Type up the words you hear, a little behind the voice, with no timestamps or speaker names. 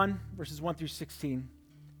Verses 1 through 16.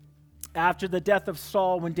 After the death of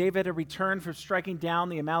Saul, when David had returned from striking down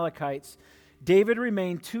the Amalekites, David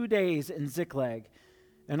remained 2 days in Ziklag.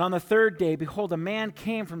 And on the third day, behold, a man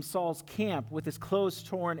came from Saul's camp with his clothes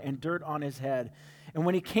torn and dirt on his head. And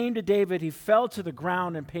when he came to David, he fell to the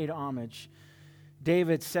ground and paid homage.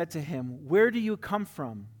 David said to him, "Where do you come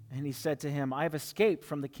from?" And he said to him, "I have escaped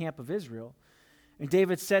from the camp of Israel." And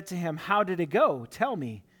David said to him, "How did it go? Tell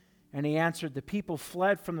me." And he answered, "The people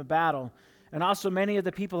fled from the battle, and also many of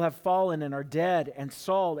the people have fallen and are dead, and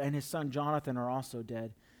Saul and his son Jonathan are also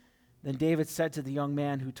dead." Then David said to the young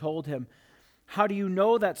man who told him, "How do you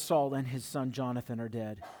know that Saul and his son Jonathan are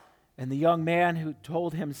dead?" And the young man who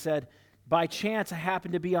told him said, "By chance I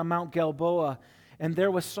happened to be on Mount Gilboa, and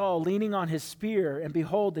there was Saul leaning on his spear, and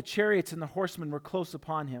behold, the chariots and the horsemen were close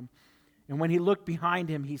upon him. And when he looked behind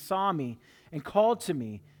him, he saw me and called to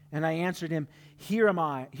me, and I answered him, here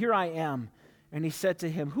I am. And he said to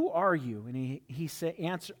him, "Who are you?" And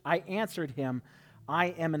I answered him, "I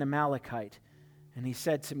am an Amalekite." And he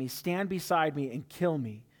said to me, "Stand beside me and kill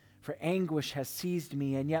me, for anguish has seized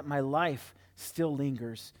me, and yet my life still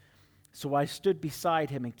lingers." So I stood beside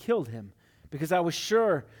him and killed him, because I was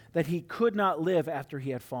sure that he could not live after he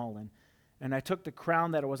had fallen. And I took the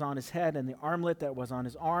crown that was on his head and the armlet that was on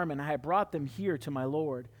his arm, and I brought them here to my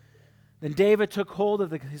Lord. Then David took hold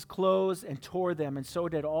of his clothes and tore them, and so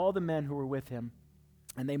did all the men who were with him.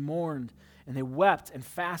 And they mourned, and they wept and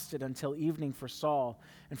fasted until evening for Saul,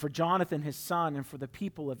 and for Jonathan his son, and for the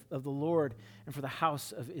people of the Lord, and for the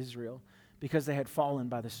house of Israel, because they had fallen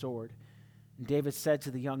by the sword. And David said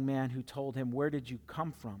to the young man who told him, "Where did you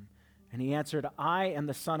come from?" And he answered, "I am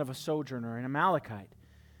the son of a sojourner, an Amalekite."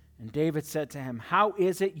 And David said to him, "How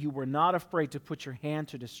is it you were not afraid to put your hand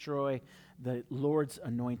to destroy the Lord's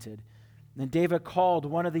anointed?" Then David called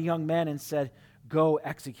one of the young men and said, "Go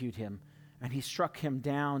execute him." And he struck him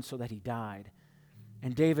down so that he died.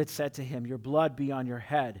 And David said to him, "Your blood be on your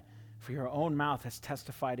head, for your own mouth has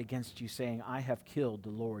testified against you, saying, 'I have killed the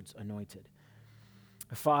Lord's anointed.'"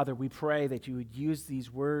 Father, we pray that you would use these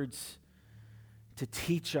words to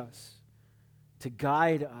teach us, to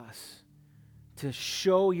guide us, to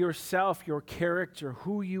show yourself, your character,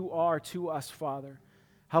 who you are to us, Father.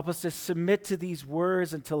 Help us to submit to these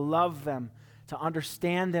words and to love them, to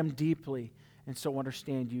understand them deeply, and so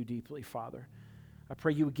understand you deeply, Father. I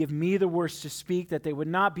pray you would give me the words to speak, that they would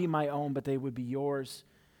not be my own, but they would be yours.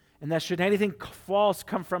 And that should anything false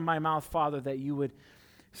come from my mouth, Father, that you would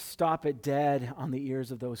stop it dead on the ears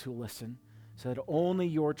of those who listen, so that only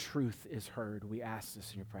your truth is heard. We ask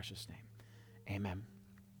this in your precious name. Amen.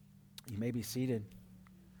 You may be seated.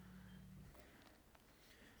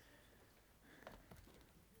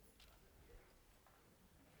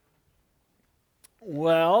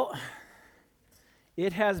 Well,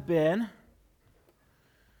 it has been,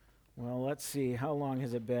 let's see, how long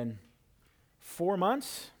has it been? 4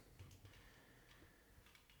 months?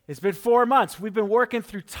 It's been 4 months. We've been working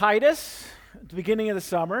through Titus at the beginning of the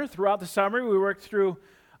summer. Throughout the summer, we worked through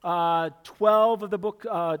 12 of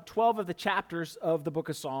the chapters of the book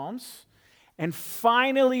of Psalms. And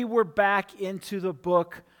finally, we're back into the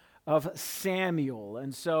book of Samuel.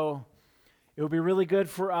 And so it would be really good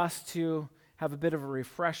for us to have a bit of a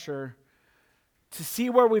refresher to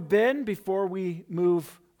see where we've been before we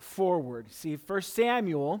move forward. See, 1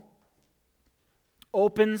 Samuel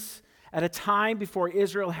opens at a time before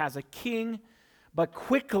Israel has a king, but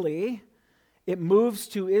quickly it moves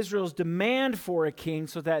to Israel's demand for a king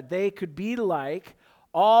so that they could be like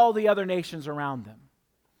all the other nations around them.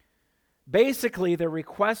 Basically, their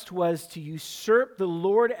request was to usurp the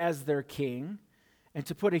Lord as their king and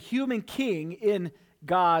to put a human king in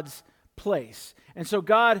God's place. And so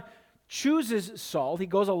God chooses Saul. He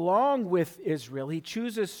goes along with Israel. He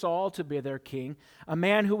chooses Saul to be their king, a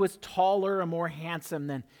man who was taller and more handsome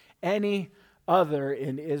than any other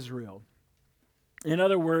in Israel. In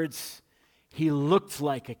other words, he looked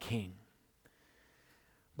like a king.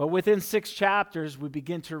 But within 6 chapters, we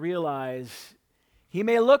begin to realize he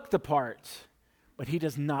may look the part, but he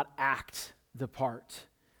does not act the part.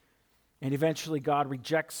 And eventually God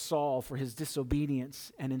rejects Saul for his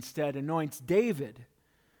disobedience and instead anoints David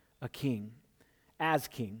a king, as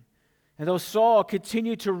king. And though Saul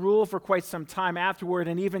continued to rule for quite some time afterward,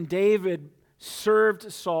 and even David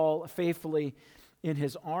served Saul faithfully in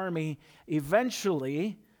his army,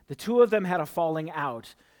 eventually the two of them had a falling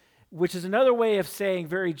out, which is another way of saying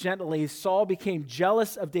very gently, Saul became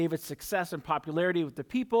jealous of David's success and popularity with the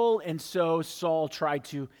people, and so Saul tried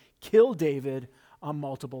to kill David on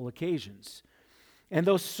multiple occasions. And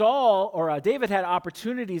though David had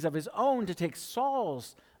opportunities of his own to take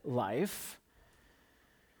Saul's life,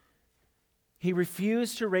 He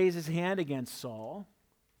refused to raise his hand against Saul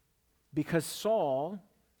because Saul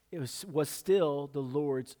was still the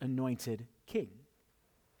Lord's anointed king.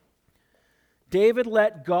 David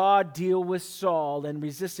let God deal with Saul and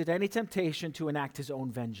resisted any temptation to enact his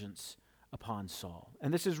own vengeance upon Saul.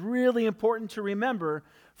 And this is really important to remember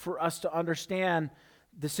for us to understand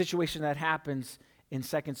the situation that happens in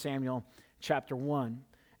 2 Samuel chapter 1.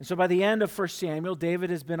 And so by the end of 1 Samuel, David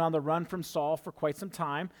has been on the run from Saul for quite some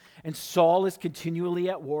time, and Saul is continually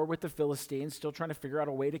at war with the Philistines, still trying to figure out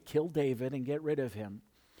a way to kill David and get rid of him.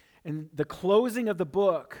 And the closing of the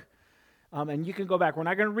book, and you can go back, we're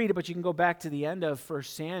not going to read it, but you can go back to the end of 1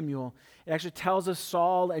 Samuel. It actually tells us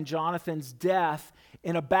Saul and Jonathan's death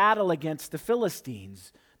in a battle against the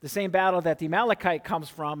Philistines, the same battle that the Amalekite comes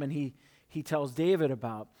from and he tells David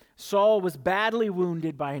about. Saul was badly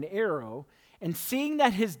wounded by an arrow, and seeing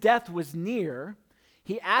that his death was near,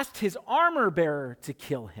 he asked his armor bearer to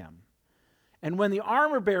kill him. And when the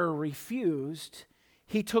armor bearer refused,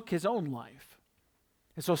 he took his own life.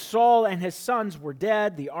 And so Saul and his sons were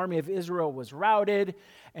dead, the army of Israel was routed,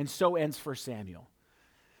 and so ends 1 Samuel.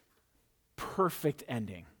 Perfect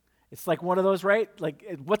ending. It's like one of those, right?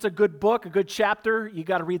 Like, what's a good book, a good chapter? You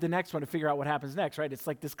got to read the next one to figure out what happens next, right? It's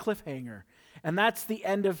like this cliffhanger. And that's the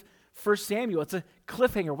end of 1 Samuel. It's a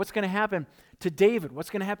cliffhanger. What's going to happen to David? What's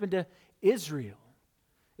going to happen to Israel?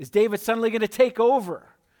 Is David suddenly going to take over?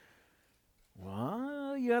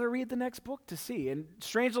 Well, you got to read the next book to see. And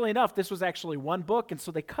strangely enough, this was actually one book, and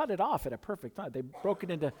so they cut it off at a perfect time. They broke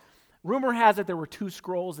it into, rumor has it there were 2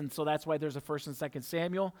 scrolls, and so that's why there's a 1 and 2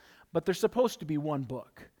 Samuel, but they're supposed to be one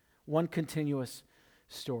book, one continuous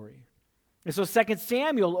story. And so 2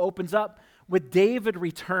 Samuel opens up with David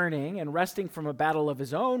returning and resting from a battle of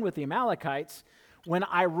his own with the Amalekites, when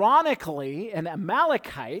ironically an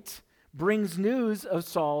Amalekite brings news of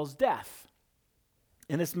Saul's death.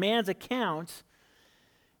 And this man's account,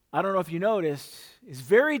 I don't know if you noticed, is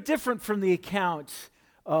very different from the account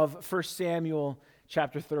of 1 Samuel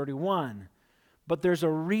chapter 31. But there's a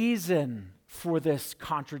reason for this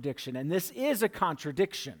contradiction, and this is a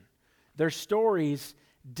contradiction. Their stories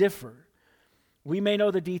differ. We may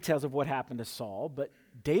know the details of what happened to Saul, but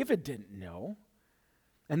David didn't know.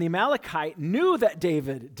 And the Amalekite knew that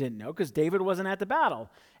David didn't know because David wasn't at the battle.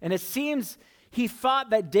 And it seems he thought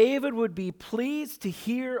that David would be pleased to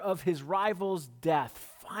hear of his rival's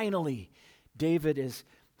death. Finally, David is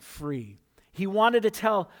free. He wanted to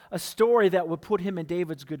tell a story that would put him in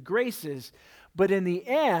David's good graces, but in the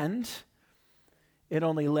end, it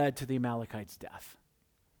only led to the Amalekite's death.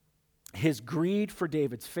 His greed for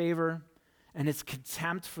David's favor and his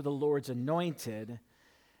contempt for the Lord's anointed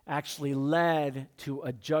actually led to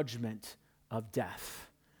a judgment of death.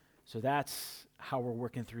 So that's how we're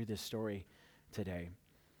working through this story today.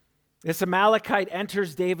 This Amalekite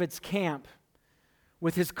enters David's camp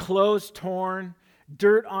with his clothes torn,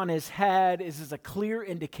 dirt on his head. This is a clear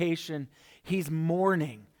indication he's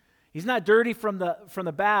mourning. He's not dirty from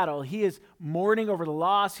the battle. He is mourning over the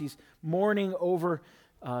loss. He's mourning over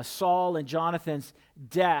Saul and Jonathan's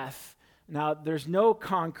death. Now, there's no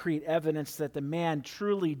concrete evidence that the man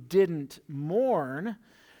truly didn't mourn,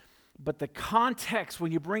 but the context,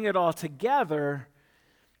 when you bring it all together,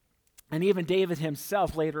 and even David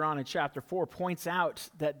himself later on in chapter 4 points out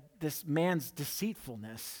that this man's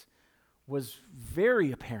deceitfulness was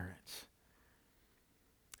very apparent.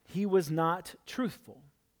 He was not truthful.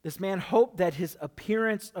 This man hoped that his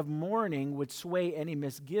appearance of mourning would sway any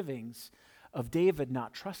misgivings of David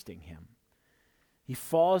not trusting him. He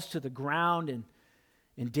falls to the ground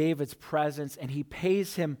in David's presence, and he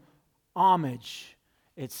pays him homage,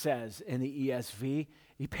 it says in the ESV.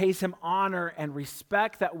 He pays him honor and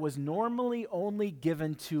respect that was normally only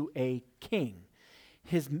given to a king.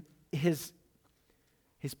 His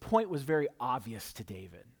point was very obvious to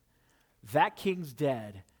David. That king's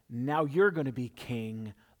dead. Now you're going to be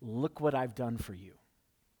king. Look what I've done for you.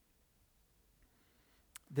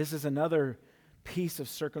 This is another piece of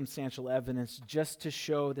circumstantial evidence just to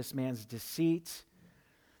show this man's deceit,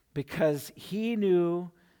 because he knew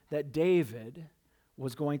that David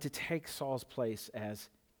was going to take Saul's place as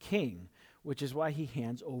king, which is why he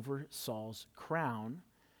hands over Saul's crown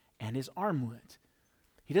and his armlet.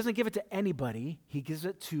 He doesn't give it to anybody. He gives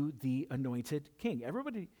it to the anointed king.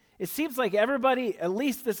 It seems like everybody, at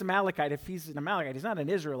least this Amalekite, if he's an Amalekite, he's not an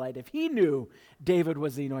Israelite. If he knew David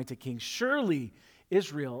was the anointed king, surely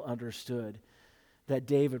Israel understood that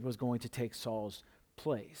David was going to take Saul's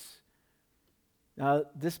place. Now,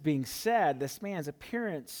 this being said, this man's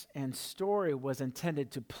appearance and story was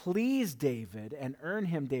intended to please David and earn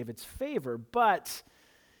him David's favor, but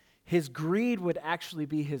his greed would actually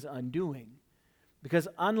be his undoing, Because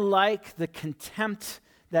unlike the contempt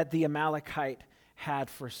that the Amalekite had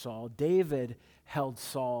for Saul, David held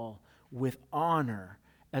Saul with honor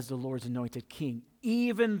as the Lord's anointed king,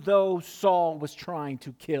 even though Saul was trying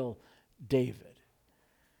to kill David.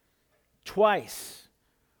 Twice,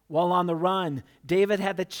 while on the run, David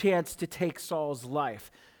had the chance to take Saul's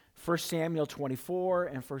life. 1 Samuel 24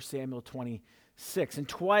 and 1 Samuel 26. And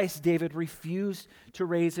twice David refused to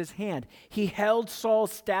raise his hand. He held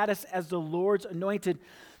Saul's status as the Lord's anointed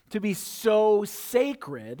to be so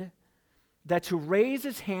sacred that to raise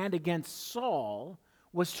his hand against Saul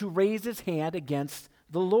was to raise his hand against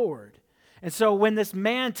the Lord. And so when this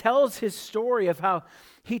man tells his story of how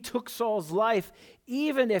he took Saul's life,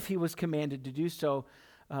 even if he was commanded to do so,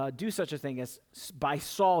 do such a thing as by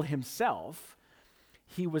Saul himself,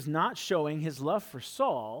 he was not showing his love for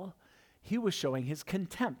Saul, he was showing his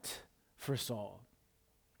contempt for Saul.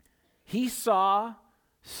 He saw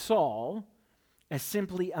Saul as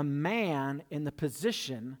simply a man in the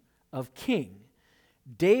position of king.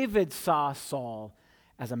 David saw Saul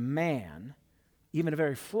as a man, even a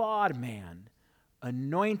very flawed man,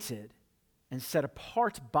 anointed and set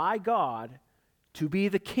apart by God to be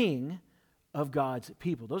the king of God's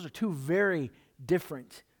people. Those are two very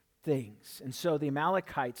different things. And so the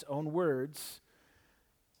Amalekites' own words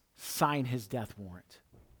sign his death warrant.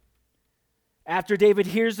 After David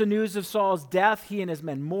hears the news of Saul's death, he and his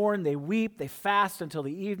men mourn, they weep, they fast until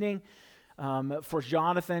the evening. For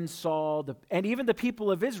Jonathan, Saul, and even the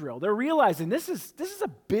people of Israel, they're realizing this is a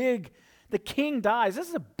big, the king dies, this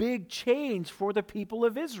is a big change for the people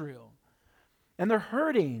of Israel. And they're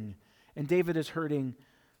hurting, and David is hurting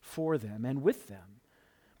for them and with them.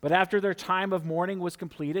 But after their time of mourning was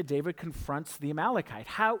completed, David confronts the Amalekite.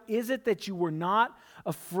 How is it that you were not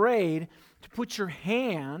afraid to put your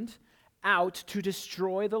hand out to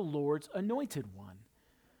destroy the Lord's anointed one?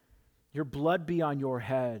 Your blood be on your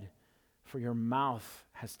head, for your mouth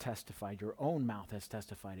has testified, your own mouth has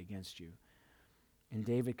testified against you. And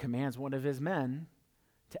David commands one of his men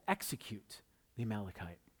to execute the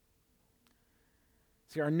Amalekite.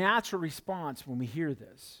 See, our natural response when we hear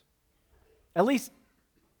this, at least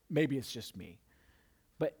maybe it's just me,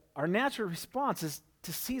 but our natural response is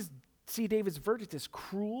to see David's verdict as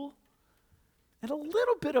cruel and a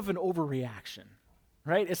little bit of an overreaction,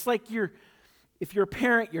 right? It's like if you're a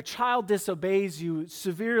parent, your child disobeys you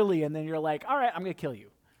severely, and then you're like, all right, I'm going to kill you.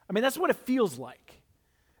 I mean, that's what it feels like.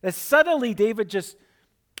 That suddenly David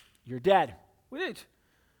you're dead.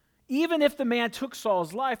 Even if the man took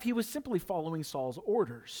Saul's life, he was simply following Saul's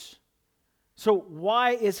orders. So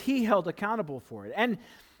why is he held accountable for it? And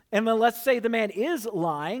then let's say the man is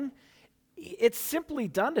lying. It's simply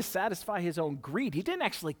done to satisfy his own greed. He didn't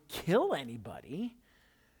actually kill anybody.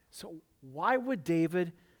 So why would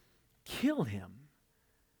David kill him?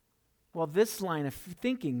 Well, this line of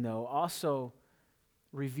thinking, though, also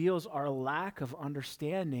reveals our lack of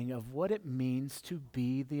understanding of what it means to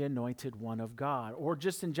be the anointed one of God, or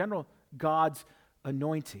just in general, God's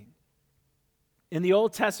anointing. In the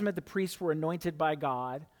Old Testament, the priests were anointed by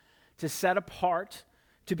God to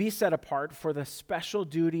be set apart for the special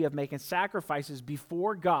duty of making sacrifices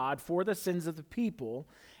before God for the sins of the people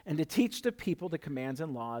and to teach the people the commands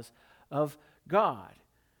and laws of God.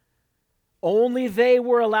 Only they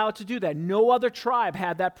were allowed to do that. No other tribe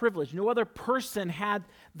had that privilege. No other person had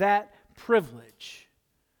that privilege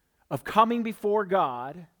of coming before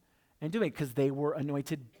God and doing it because they were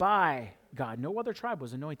anointed by God. No other tribe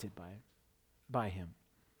was anointed by him.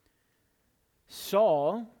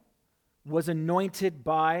 Saul was anointed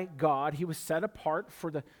by God. He was set apart for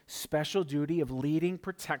the special duty of leading,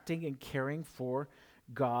 protecting, and caring for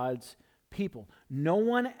God's people. No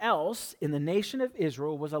one else in the nation of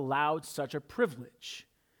Israel was allowed such a privilege.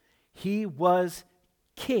 He was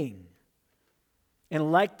king. And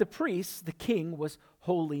like the priests, the king was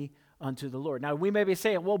holy unto the Lord. Now, we may be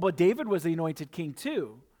saying, well, but David was the anointed king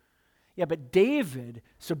too. Yeah, but David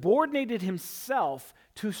subordinated himself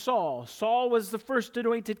to Saul. Saul was the first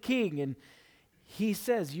anointed king, and he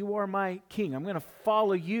says, you are my king. I'm going to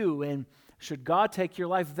follow you, and should God take your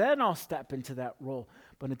life, then I'll step into that role.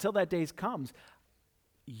 But until that day comes,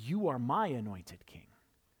 you are my anointed king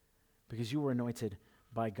because you were anointed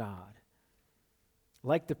by God.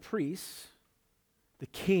 Like the priests, the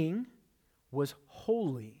king was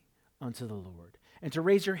holy unto the Lord. And to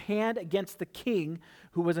raise your hand against the king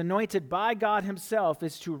who was anointed by God himself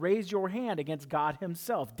is to raise your hand against God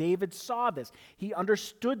himself. David saw this. He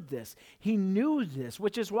understood this. He knew this,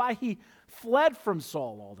 which is why he fled from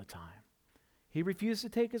Saul all the time. He refused to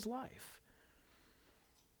take his life.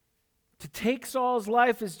 To take Saul's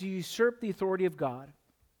life is to usurp the authority of God.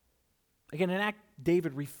 Again, an act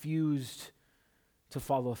David refused to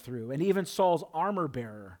follow through. And even Saul's armor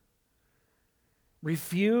bearer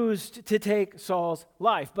refused to take Saul's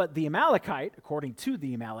life. But the Amalekite, according to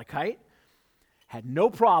the Amalekite, had no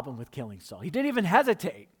problem with killing Saul. He didn't even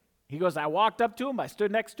hesitate. He goes, I walked up to him, I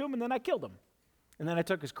stood next to him, and then I killed him. And then I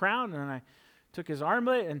took his crown, and I took his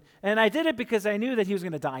armlet, and I did it because I knew that he was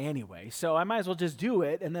going to die anyway. So I might as well just do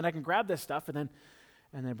it, and then I can grab this stuff and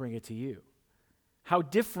then bring it to you. How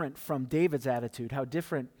different from David's attitude, how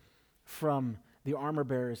different from the armor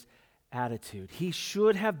bearer's attitude. He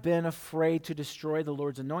should have been afraid to destroy the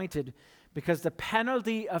Lord's anointed because the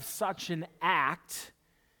penalty of such an act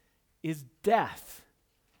is death.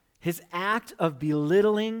 His act of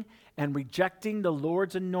belittling and rejecting the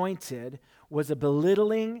Lord's anointed was a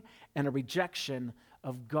belittling and a rejection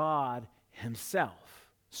of God himself.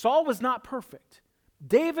 Saul was not perfect.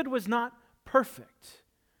 David was not perfect.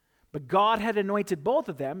 But God had anointed both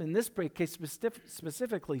of them, in this case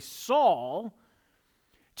specifically Saul,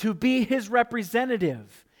 to be his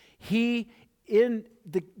representative. He, in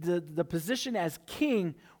the position as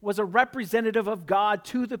king, was a representative of God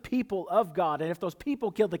to the people of God. And if those people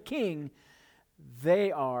kill the king,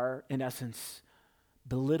 they are, in essence,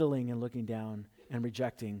 belittling and looking down and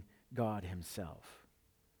rejecting God himself.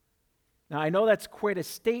 Now, I know that's quite a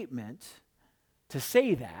statement to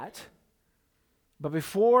say that, but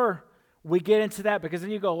before we get into that, because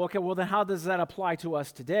then you go, okay, well then how does that apply to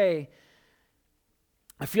us today?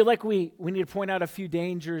 I feel like we need to point out a few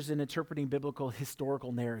dangers in interpreting biblical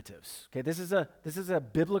historical narratives. Okay, this is a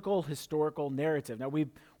biblical historical narrative. Now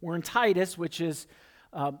we're in Titus, which is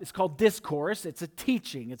it's called discourse. It's a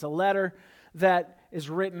teaching. It's a letter that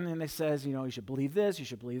is written, and it says, you should believe this, you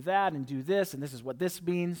should believe that, and do this, and this is what this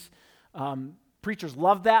means. Preachers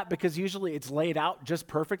love that because usually it's laid out just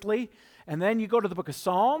perfectly. And then you go to the book of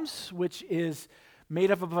Psalms, which is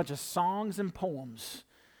made up of a bunch of songs and poems,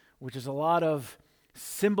 which is a lot of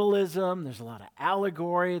symbolism, there's a lot of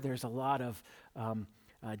allegory, there's a lot of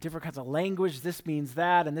different kinds of language. This means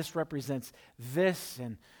that, and this represents this,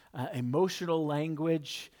 and emotional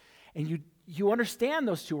language. And you understand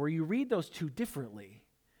those two, or you read those two differently.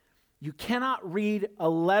 You cannot read a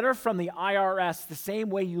letter from the IRS the same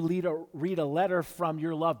way you read a letter from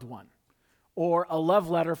your loved one, or a love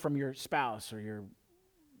letter from your spouse, or your,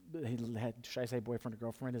 should I say boyfriend or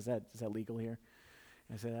girlfriend? Is that legal here?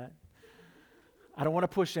 Can I say that? I don't want to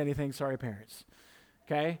push anything, sorry parents.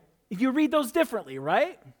 Okay? You read those differently,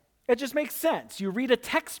 right? It just makes sense. You read a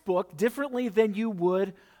textbook differently than you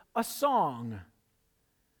would a song.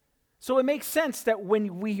 So it makes sense that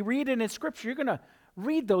when we read it in Scripture, you're going to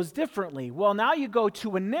read those differently. Well, now you go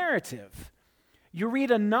to a narrative. You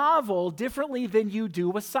read a novel differently than you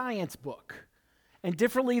do a science book, and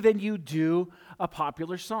differently than you do a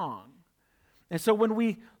popular song. And so when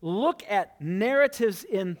we look at narratives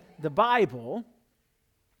in the Bible,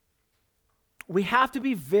 we have to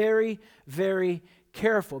be very, very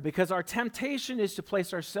careful, because our temptation is to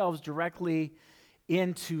place ourselves directly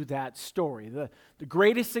into that story. The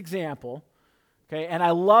greatest example, okay, and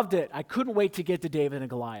I loved it. I couldn't wait to get to David and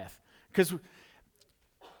Goliath, because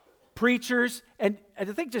preachers, and I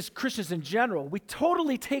think just Christians in general, we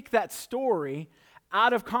totally take that story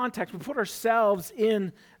out of context. We put ourselves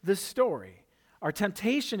in the story. Our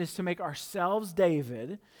temptation is to make ourselves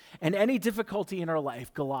David, and any difficulty in our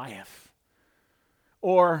life, Goliath.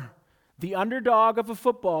 Or the underdog of a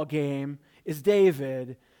football game is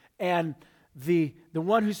David, and the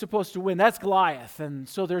one who's supposed to win, that's Goliath. And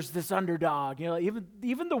so there's this underdog.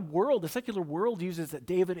 Even the world, the secular world, uses that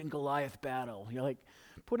David and Goliath battle.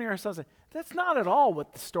 Putting ourselves in. That's not at all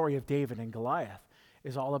what the story of David and Goliath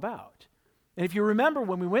is all about. And if you remember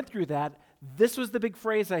when we went through that, this was the big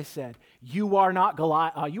phrase I said: "You are not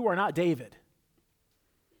Goliath. You are not David.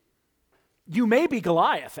 You may be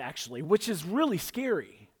Goliath, actually, which is really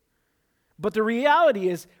scary. But the reality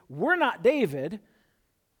is, we're not David.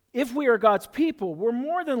 If we are God's people, we're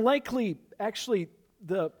more than likely actually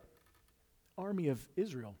the army of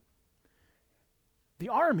Israel. The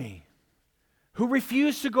army who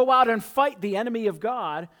refused to go out and fight the enemy of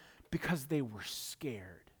God because they were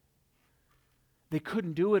scared. They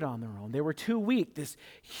couldn't do it on their own. They were too weak. This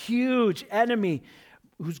huge enemy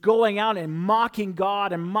who's going out and mocking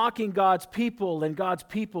God and mocking God's people, and God's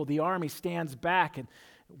people, the army, stands back, and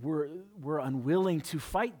we're unwilling to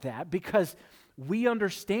fight that because we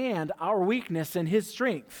understand our weakness and his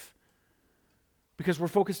strength, because we're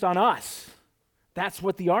focused on us. That's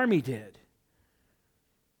what the army did.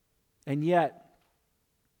 And yet,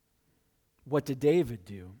 what did David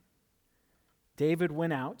do? David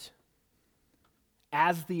went out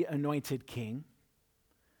as the anointed king,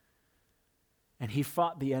 and he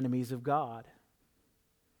fought the enemies of God.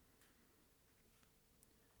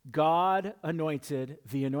 God anointed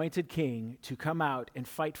the anointed king to come out and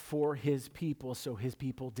fight for his people so his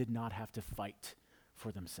people did not have to fight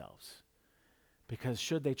for themselves. Because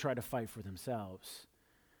should they try to fight for themselves,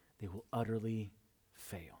 they will utterly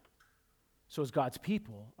fail. So as God's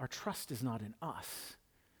people, our trust is not in us.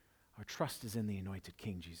 Our trust is in the anointed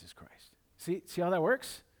King, Jesus Christ. See how that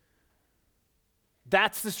works?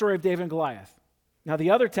 That's the story of David and Goliath. Now, the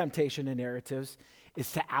other temptation in narratives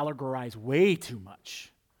is to allegorize way too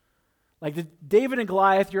much. Like the David and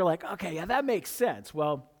Goliath, you're like, okay, yeah, that makes sense.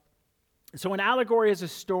 Well, so an allegory is a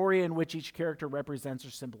story in which each character represents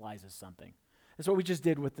or symbolizes something. That's what we just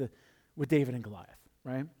did with David and Goliath,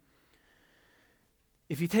 right?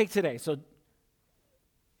 If you take today,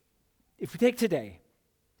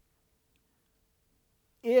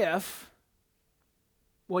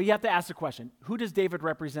 well, you have to ask the question, who does David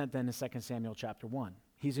represent then in 2 Samuel chapter 1?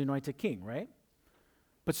 He's the anointed king, right?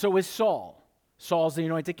 But so is Saul. Saul's the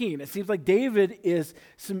anointed king. It seems like David is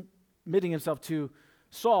submitting himself to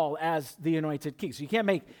Saul as the anointed king. So you can't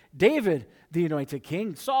make David the anointed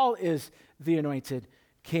king. Saul is the anointed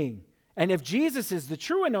king. And if Jesus is the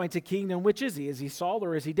true anointed king, then which is he? Is he Saul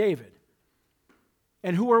or is he David?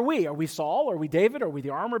 And who are we? Are we Saul? Are we David? Are we the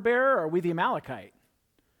armor bearer? Or are we the Amalekite?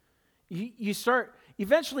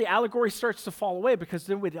 Eventually allegory starts to fall away because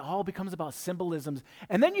then it all becomes about symbolisms.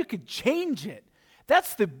 And then you could change it.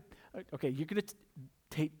 Okay, you're going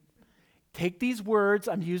to take these words.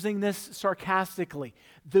 I'm using this sarcastically.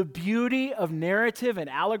 The beauty of narrative and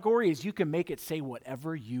allegory is you can make it say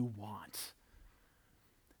whatever you want.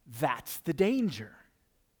 That's the danger.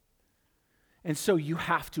 And so you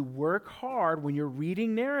have to work hard when you're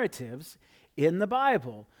reading narratives in the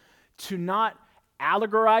Bible to not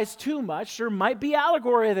allegorize too much. There might be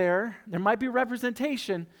allegory there. There might be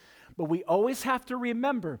representation. But we always have to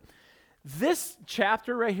remember this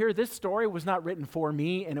chapter right here, this story was not written for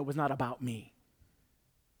me and it was not about me.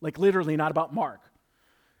 Like literally not about Mark.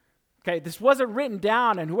 Okay, this wasn't written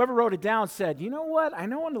down and whoever wrote it down said, you know what? I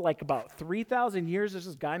know in like about 3,000 years there's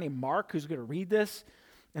this guy named Mark who's going to read this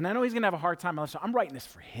and I know he's going to have a hard time. So I'm writing this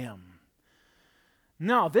for him.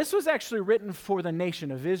 No, this was actually written for the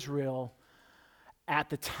nation of Israel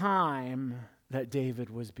at the time that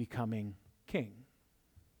David was becoming king.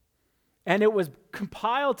 And it was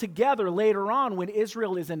compiled together later on when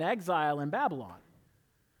Israel is in exile in Babylon.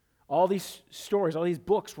 All these stories, all these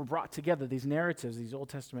books were brought together, these narratives, these Old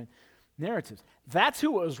Testament narratives. That's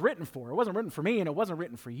who it was written for. It wasn't written for me and it wasn't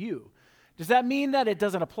written for you. Does that mean that it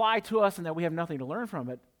doesn't apply to us and that we have nothing to learn from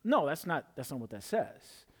it? No, that's not what that says.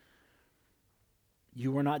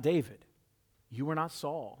 You were not David. You were not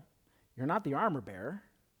Saul. You're not the armor bearer.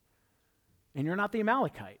 And you're not the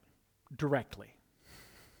Amalekite directly.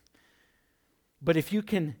 But if you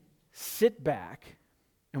can sit back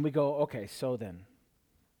and we go, okay, so then,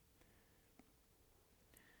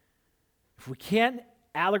 if we can't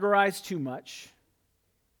allegorize too much,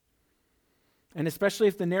 and especially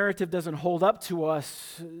if the narrative doesn't hold up to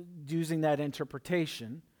us using that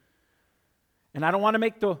interpretation, and I don't want to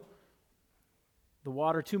make the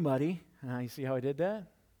water too muddy. You see how I did that?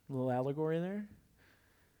 A little allegory there.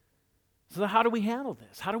 So how do we handle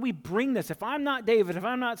this? How do we bring this? If I'm not David, if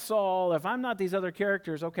I'm not Saul, if I'm not these other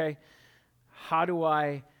characters, okay, how do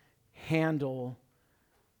I handle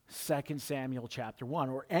 2 Samuel chapter 1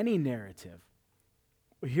 or any narrative?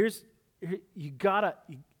 You gotta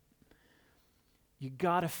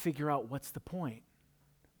figure out what's the point.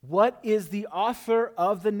 What is the author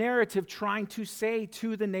of the narrative trying to say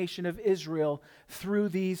to the nation of Israel through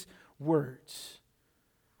these words?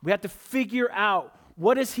 We have to figure out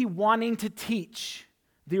what is he wanting to teach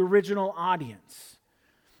the original audience?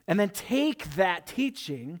 And then take that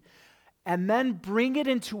teaching and then bring it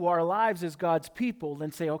into our lives as God's people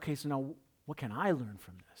and say, okay, so now what can I learn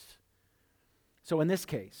from this? So in this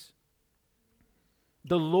case,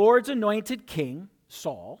 the Lord's anointed king,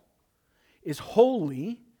 Saul, is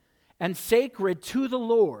holy and sacred to the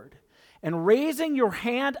Lord, and raising your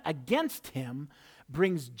hand against him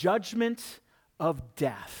brings judgment of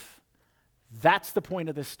death. That's the point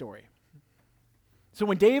of this story. So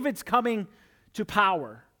when David's coming to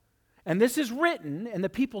power, and this is written, and the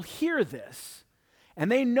people hear this,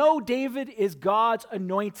 and they know David is God's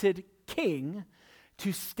anointed king,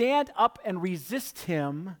 to stand up and resist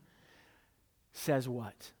him says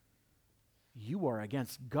what? You are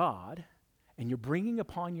against God, and you're bringing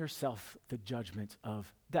upon yourself the judgment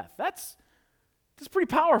of death. That's pretty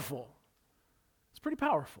powerful. It's pretty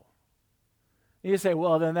powerful. You say,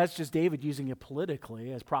 well, then that's just David using it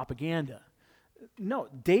politically as propaganda. No,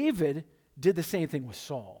 David did the same thing with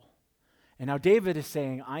Saul. And now David is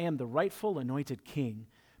saying, I am the rightful anointed king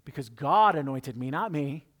because God anointed me, not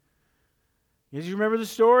me. You remember the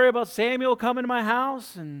story about Samuel coming to my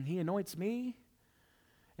house and he anoints me?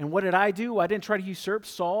 And what did I do? I didn't try to usurp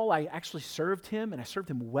Saul. I actually served him, and I served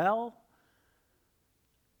him well.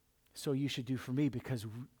 So you should do for me, because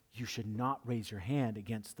you should not raise your hand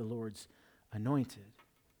against the Lord's anointed.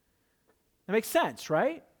 That makes sense,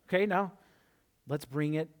 right? Okay, now let's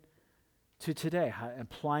bring it to today,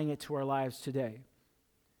 applying it to our lives today.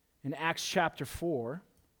 In Acts chapter 4,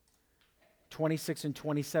 26 and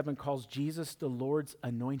 27 calls Jesus the Lord's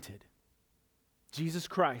anointed. Jesus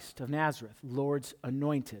Christ of Nazareth, Lord's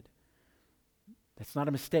anointed. That's not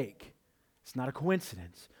a mistake. It's not a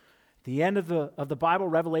coincidence. The end of the Bible,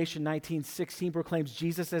 Revelation 19:16, proclaims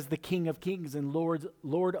Jesus as the King of Kings and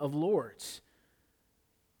Lord of Lords.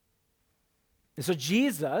 And so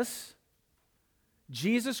Jesus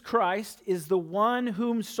Christ is the one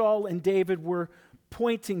whom Saul and David were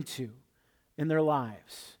pointing to in their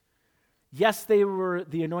lives. Yes, they were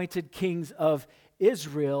the anointed kings of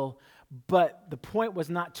Israel, but the point was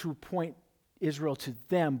not to point Israel to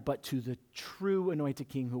them, but to the true anointed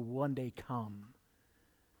king who one day come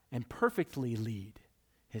and perfectly lead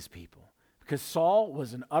his people. Because Saul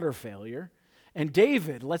was an utter failure, and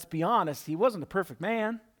David, let's be honest, he wasn't a perfect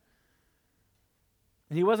man,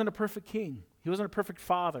 and he wasn't a perfect king. He wasn't a perfect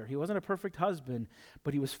father. He wasn't a perfect husband,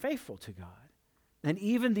 but he was faithful to God. And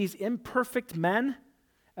even these imperfect men,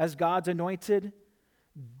 as God's anointed,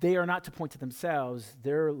 they are not to point to themselves.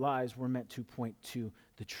 Their lives were meant to point to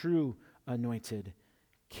the true anointed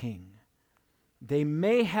king. They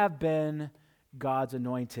may have been God's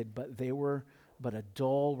anointed, but they were but a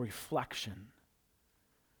dull reflection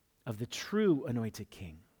of the true anointed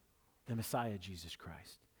king, the Messiah, Jesus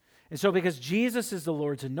Christ. And so because Jesus is the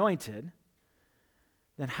Lord's anointed,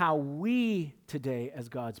 then how we today as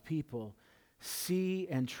God's people see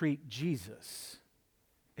and treat Jesus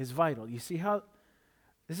is vital. You see how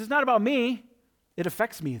this is not about me. It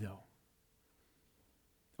affects me, though.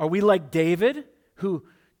 Are we like David, who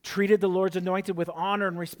treated the Lord's anointed with honor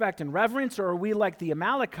and respect and reverence, or are we like the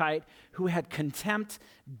Amalekite, who had contempt,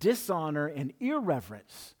 dishonor, and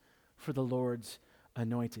irreverence for the Lord's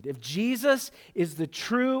anointed? If Jesus is the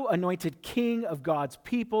true anointed king of God's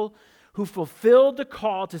people, who fulfilled the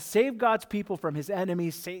call to save God's people from his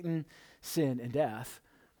enemies, Satan, sin, and death,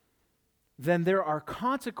 then there are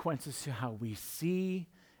consequences to how we see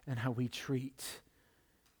and how we treat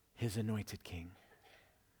his anointed king.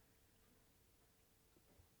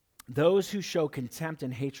 Those who show contempt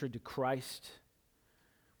and hatred to Christ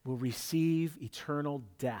will receive eternal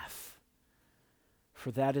death,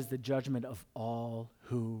 for that is the judgment of all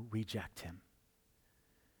who reject him.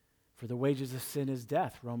 For the wages of sin is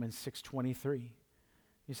death, Romans 6:23.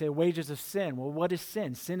 You say, wages of sin. Well, what is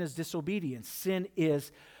sin? Sin is disobedience. Sin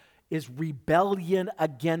is rebellion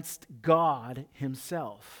against God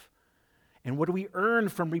himself. And what do we earn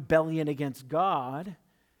from rebellion against God?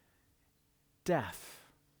 Death,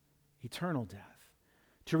 eternal death.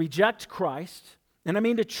 To reject Christ, and I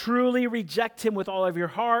mean to truly reject him with all of your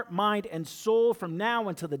heart, mind, and soul from now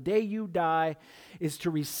until the day you die, is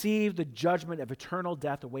to receive the judgment of eternal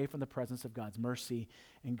death away from the presence of God's mercy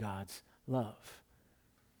and God's love.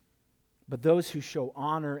 But those who show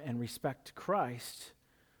honor and respect to Christ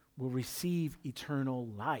will receive eternal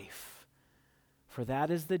life, for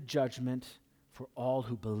that is the judgment for all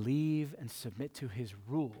who believe and submit to his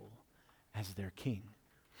rule as their king.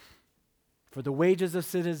 For the wages of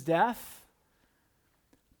sin is death,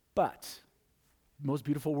 but, most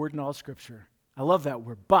beautiful word in all Scripture. I love that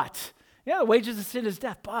word, but. Yeah, the wages of sin is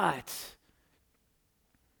death,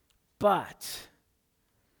 but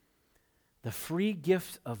the free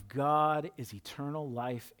gift of God is eternal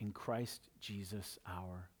life in Christ Jesus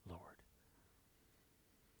our Lord.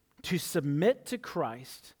 To submit to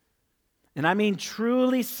Christ, and I mean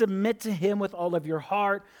truly submit to him with all of your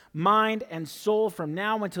heart, mind, and soul from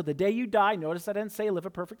now until the day you die. Notice I didn't say live a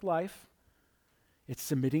perfect life. It's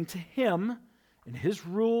submitting to him and his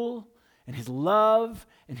rule and his love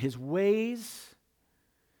and his ways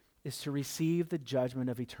is to receive the judgment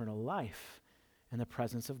of eternal life in the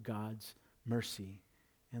presence of God's mercy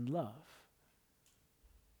and love.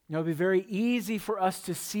 It would be very easy for us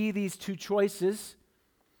to see these two choices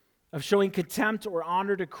of showing contempt or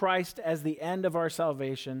honor to Christ as the end of our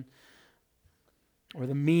salvation, or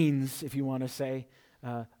the means, if you want to say,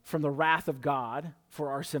 from the wrath of God for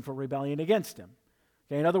our sinful rebellion against him.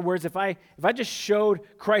 Okay, in other words, if I just showed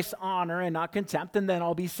Christ's honor and not contempt, then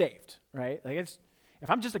I'll be saved, right? If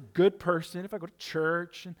I'm just a good person, if I go to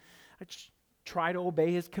church and I try to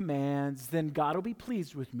obey his commands, then God will be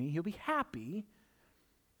pleased with me. He'll be happy,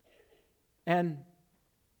 and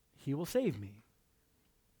he will save me.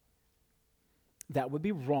 That would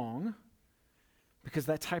be wrong, Because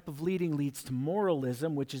that type of leading leads to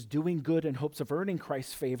moralism, which is doing good in hopes of earning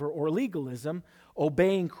Christ's favor, or legalism,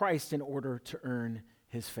 obeying Christ in order to earn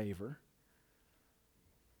his favor.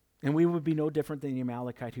 And we would be no different than the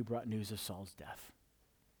Amalekite who brought news of Saul's death.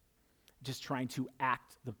 Just trying to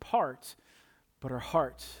act the part, but our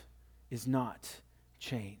heart is not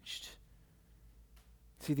changed.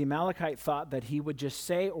 See, the Amalekite thought that he would just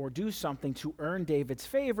say or do something to earn David's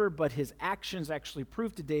favor, but his actions actually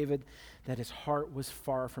proved to David that his heart was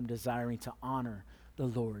far from desiring to honor the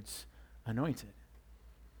Lord's anointed.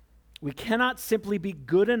 We cannot simply be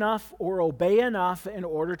good enough or obey enough in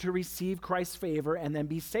order to receive Christ's favor and then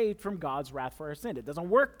be saved from God's wrath for our sin. It doesn't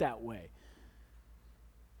work that way.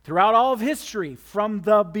 Throughout all of history, from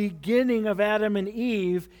the beginning of Adam and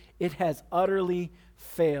Eve, it has utterly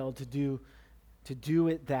failed to do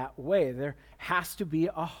it that way. There has to be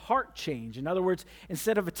a heart change. In other words,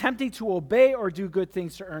 instead of attempting to obey or do good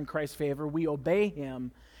things to earn Christ's favor, we obey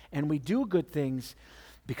him and we do good things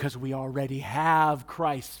because we already have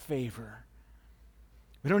Christ's favor.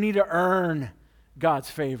 We don't need to earn God's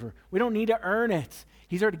favor. We don't need to earn it.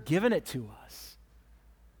 He's already given it to us.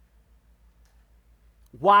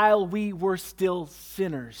 While we were still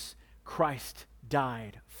sinners, Christ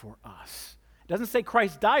died for us. It doesn't say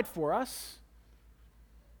Christ died for us.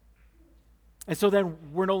 And so then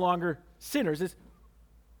we're no longer sinners.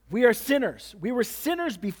 We are sinners. We were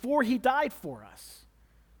sinners before he died for us.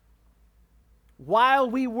 While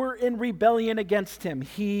we were in rebellion against him,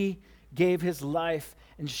 he gave his life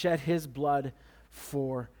and shed his blood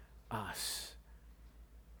for us.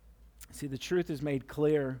 See, the truth is made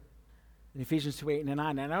clear in Ephesians 2:8 and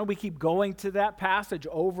 9. And I know we keep going to that passage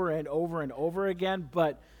over and over and over again,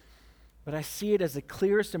 but I see it as the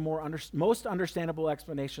clearest and most understandable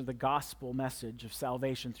explanation of the gospel message of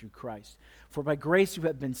salvation through Christ. For by grace you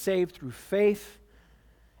have been saved through faith,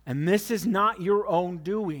 and this is not your own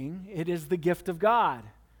doing, it is the gift of God,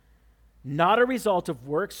 not a result of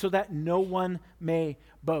works, so that no one may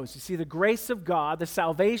boast. You see, the grace of God, the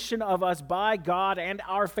salvation of us by God, and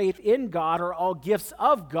our faith in God are all gifts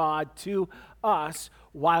of God to us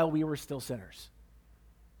while we were still sinners,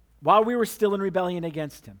 while we were still in rebellion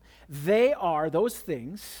against him. They are those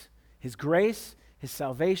things, his grace, his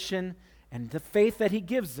salvation, and the faith that he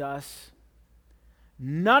gives us.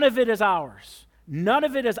 None of it is ours. None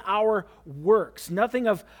of it is our works. Nothing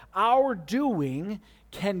of our doing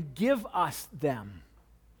can give us them.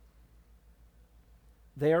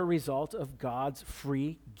 They are a result of God's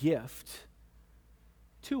free gift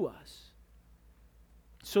to us,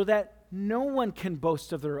 so that no one can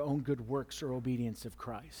boast of their own good works or obedience of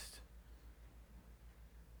Christ.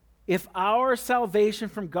 If our salvation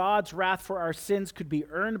from God's wrath for our sins could be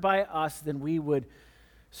earned by us, then we would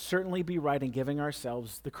certainly be right in giving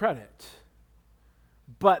ourselves the credit.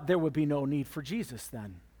 But there would be no need for Jesus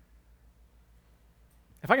then.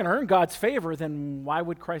 If I can earn God's favor, then why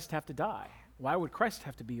would Christ have to die? Why would Christ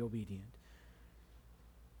have to be obedient?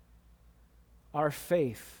 Our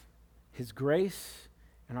faith, his grace,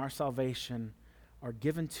 and our salvation are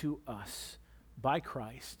given to us by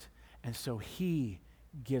Christ, and so he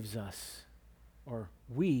gives us, or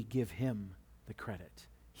we give him the credit.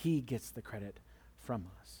 He gets the credit from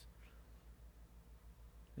us.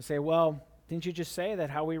 You say, well, didn't you just say that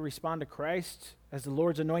how we respond to Christ as the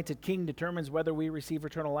Lord's anointed king determines whether we receive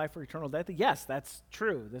eternal life or eternal death? Yes, that's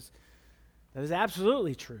true. That is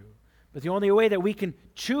absolutely true. But the only way that we can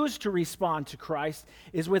choose to respond to Christ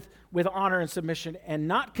is with honor and submission and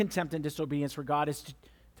not contempt and disobedience for God, is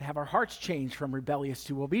to have our hearts changed from rebellious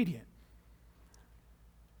to obedient.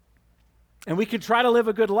 And we can try to live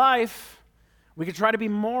a good life. We can try to be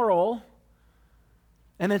moral.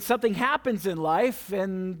 And then something happens in life,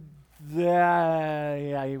 and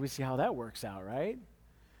we see how that works out, right?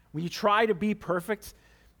 When you try to be perfect,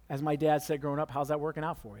 as my dad said growing up, how's that working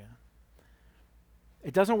out for you?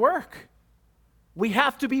 It doesn't work. We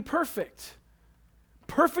have to be perfect,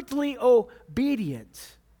 perfectly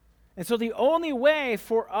obedient. And so the only way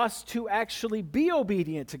for us to actually be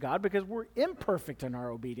obedient to God, because we're imperfect in our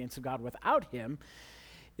obedience to God without him,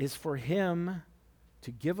 is for him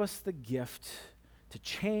to give us the gift to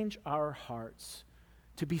change our hearts,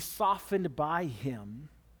 to be softened by him,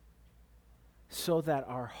 so that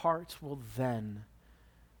our hearts will then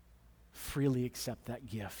freely accept that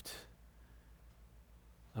gift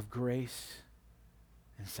of grace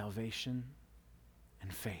and salvation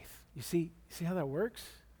and faith. You see how that works?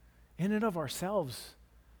 In and of ourselves,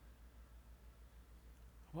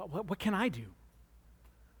 what can I do?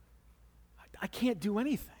 I can't do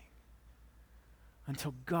anything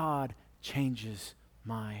until God changes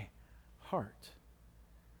my heart.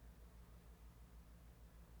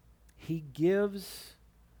 He gives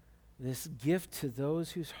this gift to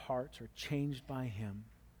those whose hearts are changed by him.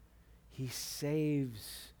 He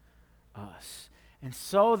saves us. And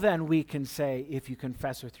so then we can say, if you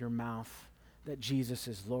confess with your mouth that Jesus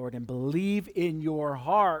is Lord and believe in your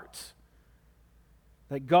heart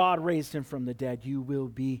that God raised him from the dead, you will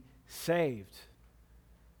be saved.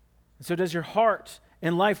 And so does your heart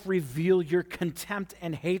and life reveal your contempt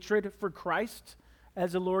and hatred for Christ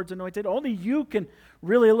as the Lord's anointed? Only you can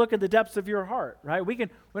really look at the depths of your heart, right? We can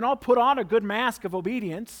all put on a good mask of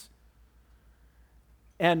obedience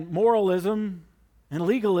and moralism and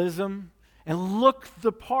legalism and look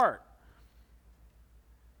the part.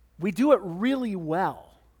 We do it really well.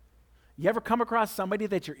 You ever come across somebody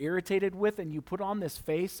that you're irritated with and you put on this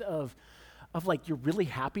face of like you're really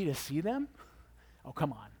happy to see them? Oh,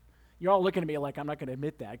 come on. You're all looking at me like I'm not going to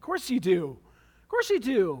admit that. Of course you do. Of course you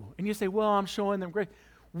do. And you say, well, I'm showing them grace.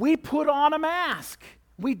 We put on a mask.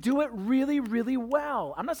 We do it really, really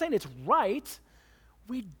well. I'm not saying it's right.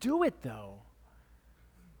 We do it, though.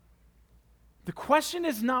 The question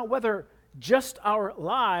is not whether just our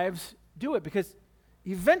lives do it, because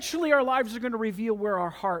eventually our lives are going to reveal where our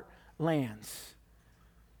heart lands.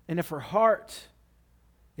 And if our heart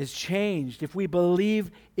is changed, if we believe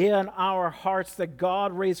in our hearts that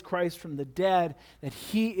God raised Christ from the dead, that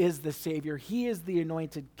he is the Savior, he is the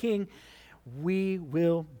anointed King, we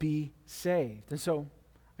will be saved. And so,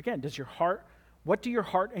 again, what do your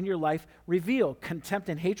heart and your life reveal? Contempt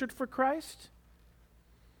and hatred for Christ?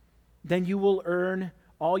 Then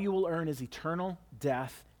all you will earn is eternal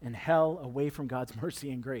death and hell away from God's mercy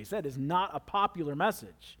and grace. That is not a popular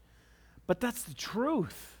message, but that's the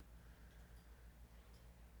truth.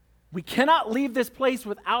 We cannot leave this place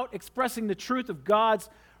without expressing the truth of God's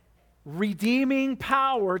redeeming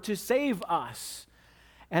power to save us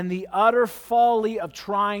and the utter folly of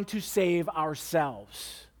trying to save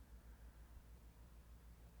ourselves.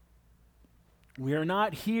 We are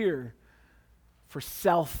not here for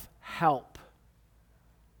self-help.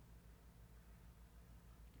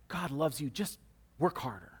 God loves you, just work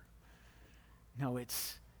harder. No,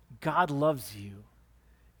 it's God loves you,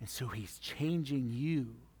 and so he's changing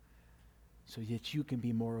you so that you can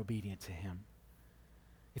be more obedient to him.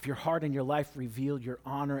 If your heart and your life reveal your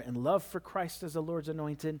honor and love for Christ as the Lord's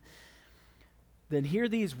anointed, then hear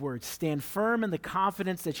these words: stand firm in the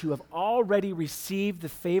confidence that you have already received the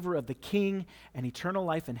favor of the King, and eternal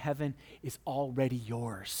life in heaven is already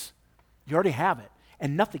yours. You already have it,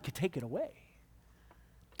 and nothing can take it away.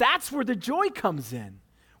 That's where the joy comes in.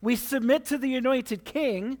 We submit to the anointed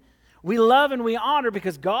King. We love and we honor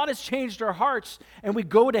because God has changed our hearts, and we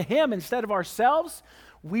go to him instead of ourselves.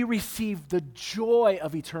 We receive the joy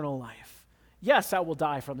of eternal life. Yes, I will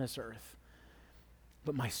die from this earth,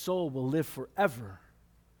 but my soul will live forever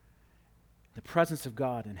in the presence of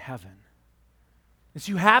God in heaven. And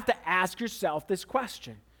so you have to ask yourself this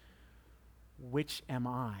question: which am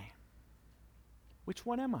I? Which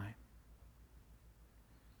one am I?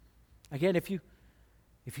 Again, if you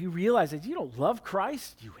realize that you don't love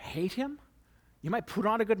Christ, you hate him, you might put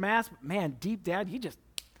on a good mask, but man, deep down, you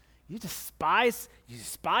despise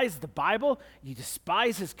the Bible, you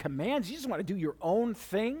despise his commands, you just want to do your own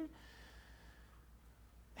thing.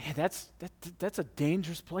 Man, that's a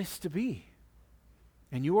dangerous place to be.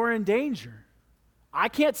 And you are in danger. I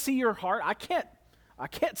can't see your heart. I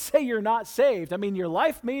can't say you're not saved. I mean, your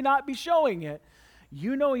life may not be showing it.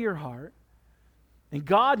 You know your heart, and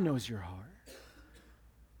God knows your heart.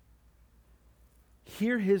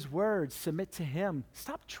 Hear his words, submit to him.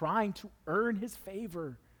 Stop trying to earn his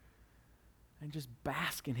favor and just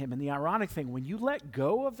bask in him. And the ironic thing, when you let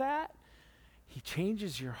go of that, he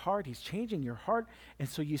changes your heart. He's changing your heart. And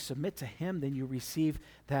so you submit to him, then you receive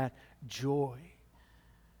that joy.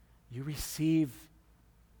 You receive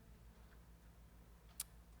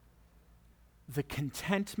the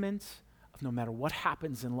contentment of no matter what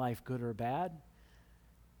happens in life, good or bad,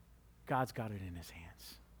 God's got it in his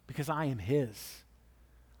hands. Because I am his.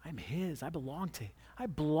 I'm his. I belong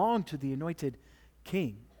to the anointed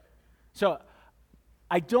King. So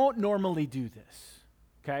I don't normally do this,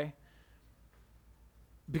 okay?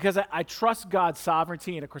 Because I trust God's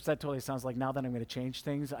sovereignty, and of course that totally sounds like now that I'm going to change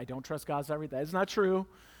things, I don't trust God's sovereignty. That is not true,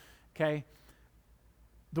 okay?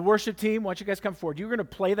 The worship team, why don't you guys come forward? You're going to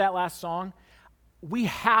play that last song. We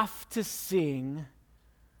have to sing,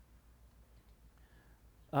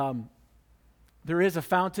 there is a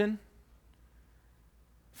fountain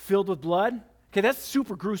filled with blood. Okay, that's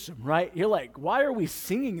super gruesome, right? You're like, why are we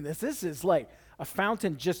singing this? This is like a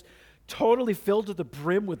fountain just totally filled to the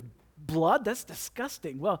brim with blood. That's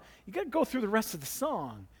disgusting. Well, you got to go through the rest of the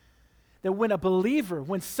song. That when a believer,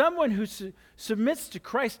 when someone who submits to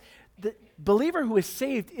Christ, the believer who is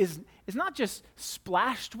saved is not just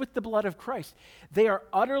splashed with the blood of Christ. They are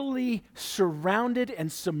utterly surrounded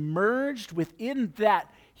and submerged within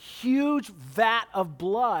that huge vat of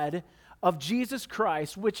blood of Jesus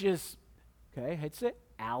Christ, which is, okay, it's an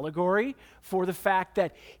allegory for the fact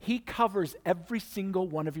that he covers every single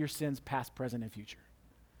one of your sins, past, present, and future.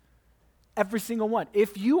 Every single one.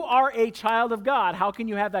 If you are a child of God, how can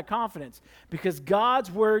you have that confidence? Because God's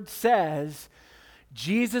word says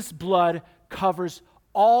Jesus' blood covers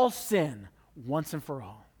all sin once and for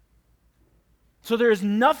all. So there is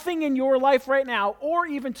nothing in your life right now, or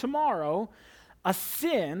even tomorrow, a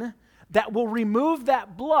sin that will remove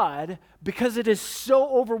that blood because it is so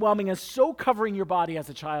overwhelming and so covering your body as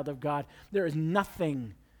a child of God. There is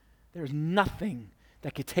nothing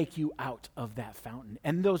that could take you out of that fountain.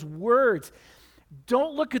 And those words,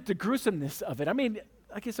 don't look at the gruesomeness of it. I mean,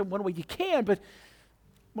 I guess in one way you can, but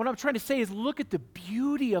what I'm trying to say is look at the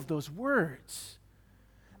beauty of those words.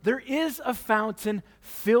 There is a fountain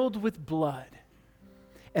filled with blood,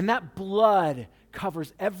 and that blood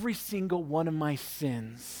covers every single one of my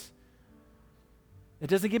sins. It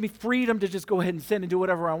doesn't give me freedom to just go ahead and sin and do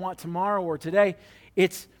whatever I want tomorrow or today.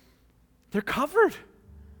 They're covered.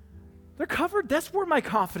 They're covered. That's where my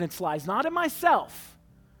confidence lies, not in myself,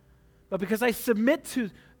 but because I submit to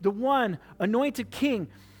the one anointed king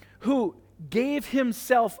who gave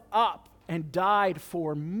himself up and died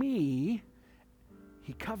for me.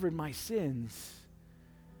 He covered my sins,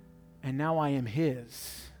 and now I am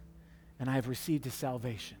his, and I have received his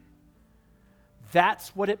salvation.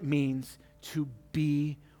 That's what it means to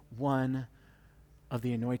be one of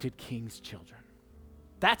the anointed king's children.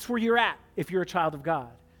 That's where you're at if you're a child of God.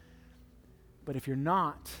 But if you're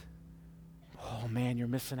not, oh man, you're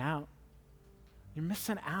missing out. You're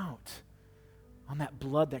missing out on that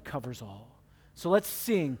blood that covers all. So let's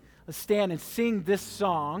stand and sing this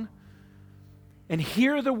song and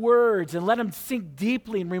hear the words and let them sink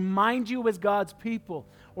deeply and remind you as God's people,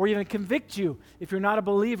 or even convict you if you're not a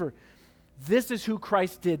believer. This is who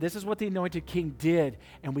Christ did. This is what the anointed king did,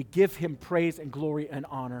 and we give him praise and glory and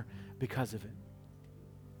honor because of it.